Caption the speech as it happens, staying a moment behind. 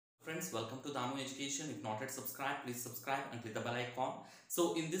friends, welcome to Damu Education. If not yet subscribed, please subscribe and click the bell icon.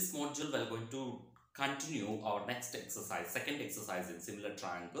 So in this module, we are going to continue our next exercise, second exercise in similar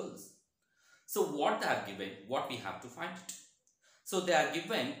triangles. So what they are given, what we have to find it. So they are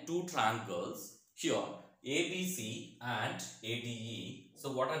given two triangles here, ABC and ADE.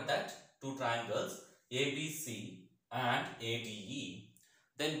 So what are that? Two triangles, ABC and ADE.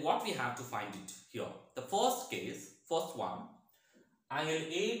 Then what we have to find it here? The first one, angle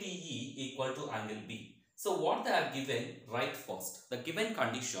ADE equal to angle B. So what they are given right first. The given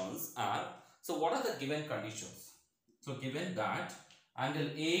conditions are, so what are the given conditions? So given that angle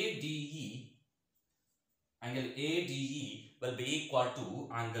ADE will be equal to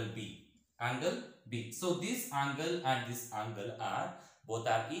angle B. Angle B. So this angle and this angle are both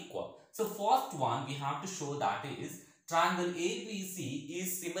are equal. So first one we have to show that is triangle ABC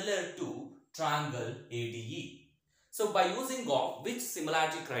is similar to triangle ADE. So by using of which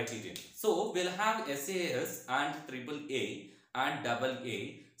similarity criterion? So we'll have SAS and AAA and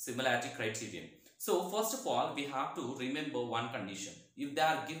AA similarity criterion. So first of all, we have to remember one condition. If they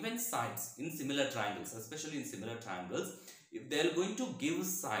are given sides in similar triangles, especially in similar triangles, if they are going to give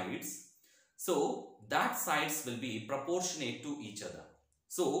sides, so that sides will be proportionate to each other.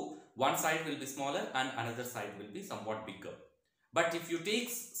 So one side will be smaller and another side will be somewhat bigger. But if you take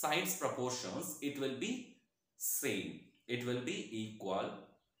sides proportions, it will be same, it will be equal.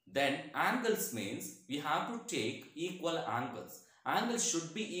 Then angles means we have to take equal angles. Angles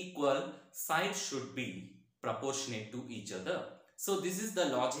should be equal, sides should be proportionate to each other. So this is the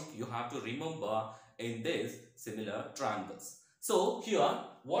logic you have to remember in this similar triangles. So here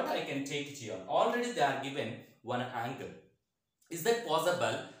what I can take it here, already they are given one angle. Is that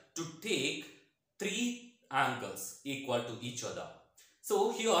possible to take three angles equal to each other?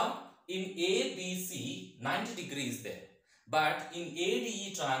 So here in ABC 90 degrees there, but in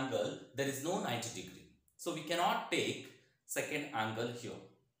ADE triangle there is no 90 degree. So we cannot take second angle here.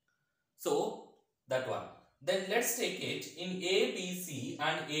 So that one. Then let's take it in ABC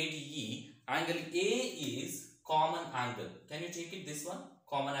and ADE, angle A is common angle. Can you take it this one?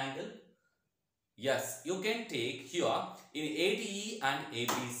 Common angle? Yes, you can take here in ADE and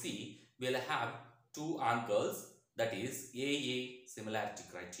ABC we'll have two angles, that is AA similarity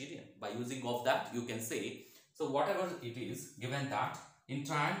criterion. By using of that you can say, so whatever it is given that in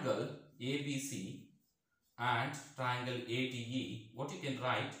triangle ABC and triangle ADE, what you can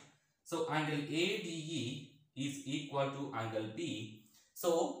write, so angle ADE is equal to angle B.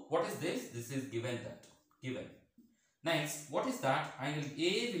 So what is this? This is given that, given. Next, what is that? Angle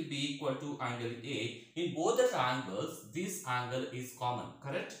A will be equal to angle A. In both the triangles, this angle is common,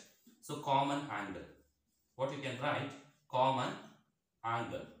 correct? So common angle. What you can write? Common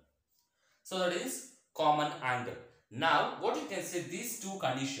angle. So that is common angle. Now, what you can say, these two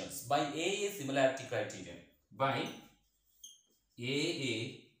conditions by AA similarity criterion. By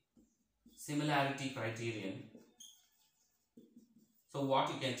AA similarity criterion. So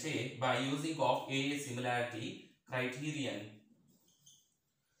what you can say, by using of AA similarity criterion.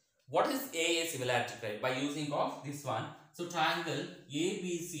 What is AA similarity criterion? By using of this one. So triangle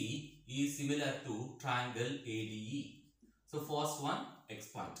ABC is similar to triangle ADE. So first one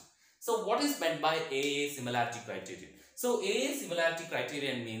explained. So what is meant by AA similarity criterion? So AA similarity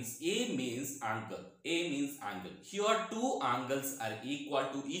criterion means A means angle. A means angle. Here two angles are equal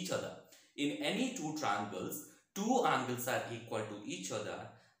to each other. In any two triangles, two angles are equal to each other.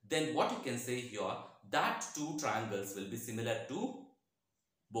 Then what you can say here, that two triangles will be similar to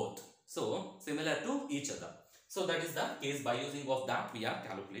both. So similar to each other. So that is the case. By using of that we have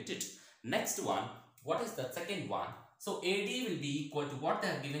calculated. Next one, what is the second one? So AD will be equal to what they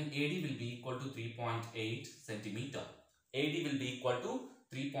have given. AD will be equal to 3.8 centimeter. AD will be equal to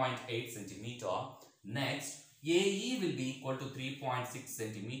 3.8 centimeter. Next, AE will be equal to 3.6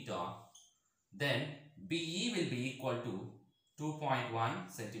 centimeter. Then BE will be equal to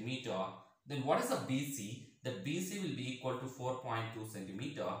 2.1 centimeter. Then what is the BC? The BC will be equal to 4.2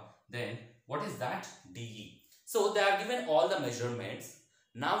 centimeter. Then what is that? DE. So they are given all the measurements.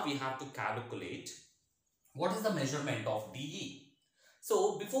 Now we have to calculate what is the measurement of DE.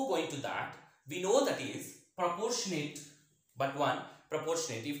 So before going to that, we know that is proportionate, but one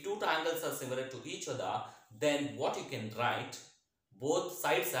proportionate. If two triangles are similar to each other, then what you can write, both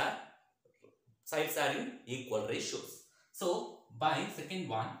sides are in equal ratios. So by second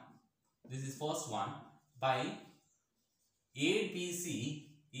one, this is first one, by ABC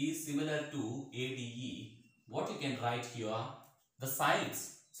is similar to ADE, what you can write here, the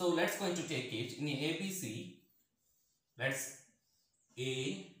sides. So let's going to take it in ABC. Let's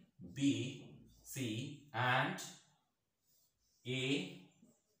A, B, C and A,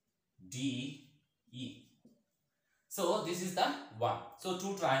 DE. So this is the one. So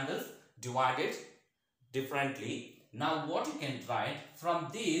two triangles divided differently. Now what you can write from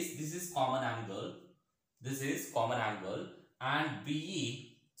this is common angle. This is common angle and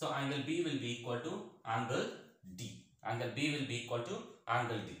BE. So angle B will be equal to angle D. Angle B will be equal to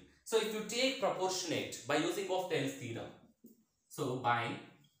angle D. So if you take proportionate by using of Taylor's theorem. So by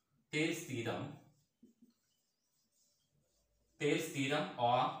Taylor's theorem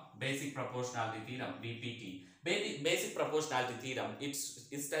or basic proportionality theorem, BPT. Basic proportionality theorem,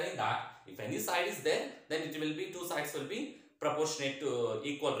 it's telling that if any side is there, then it will be two sides will be proportionate to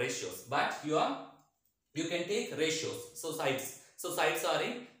equal ratios. But you can take ratios. So sides are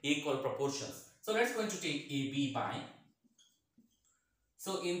in equal proportions. So let's going to take AB by.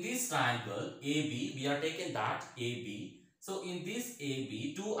 So in this triangle AB, we are taking that AB. So in this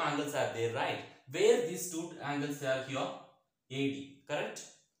AB, two angles are there, right? Where these two angles are here? AD, correct?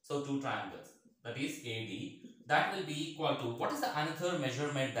 So two triangles, that is AD, that will be equal to, what is the another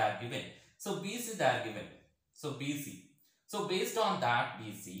measurement they are given? So BC they are given. So BC. So based on that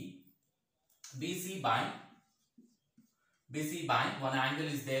BC by one angle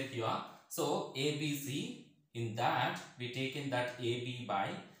is there here. So ABC, in that we taken that AB by,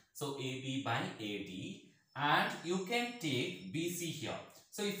 so AB by AD, and you can take BC here.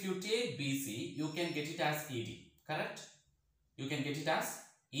 So if you take BC, you can get it as AD, correct? You can get it as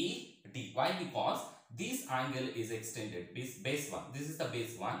ED. Why? Because this angle is extended, base one. This is the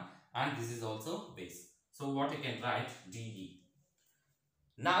base one and this is also base. So what you can write? DE.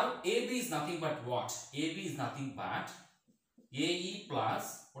 Now AB is nothing but what? AB is nothing but AE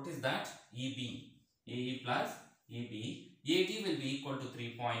plus, what is that? EB. AE plus EB. AD will be equal to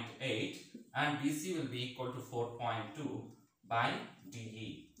 3.8 and BC will be equal to 4.2 by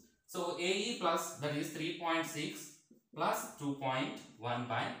DE. So AE plus, that is 3.6 plus 2.1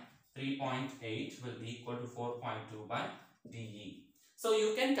 by 3.8 will be equal to 4.2 by DE. So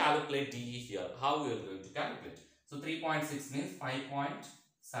you can calculate DE here. How we are going to calculate? So 3.6 means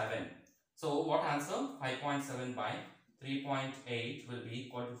 5.7. So what answer? 5.7 by 3.8 will be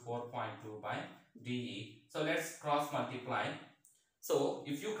equal to 4.2 by DE. So let's cross multiply. So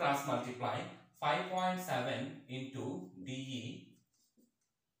if you cross multiply 5.7 into DE,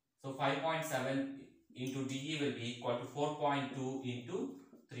 so 5.7 into DE will be equal to 4.2 into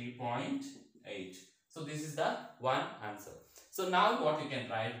 3.8. So this is the one answer. So now what you can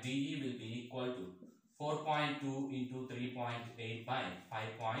write? DE will be equal to 4.2 into 3.8 by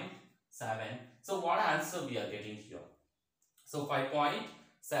 5.7. So what answer we are getting here? So 5.7,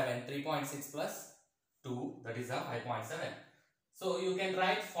 3.6 plus 2, that is a 5.7. So you can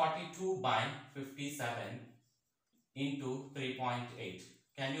write 42 by 57 into 3.8.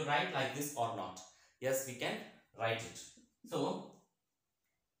 Can you write like this or not? Yes, we can write it. So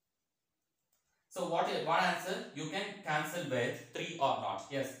what answer? You can cancel with 3 or not.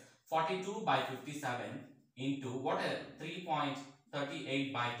 Yes, 42 by 57 into what?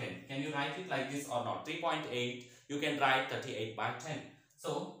 3.38 by 10. Can you write it like this or not? 3.8, you can write 38 by 10.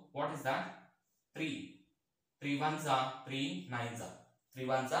 So what is that? 3. 3 ones are 3 nines are. 3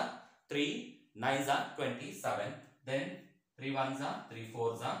 ones are 3 nines are 27. Then 3 ones are 3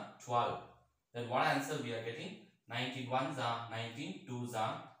 fours are 12. Then what answer we are getting? 19 ones are 19, 2s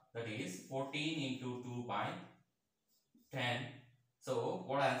are, that is 14 into 2 by 10. So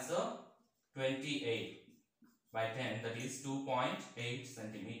what answer? 28 by 10, that is 2.8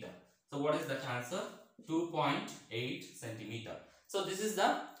 centimeter. So what is that answer? 2.8 centimeter. So this is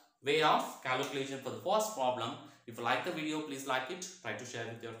the way of calculation for the first problem. If you like the video, please like it. Try to share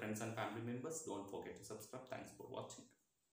with your friends and family members. Don't forget to subscribe. Thanks for watching.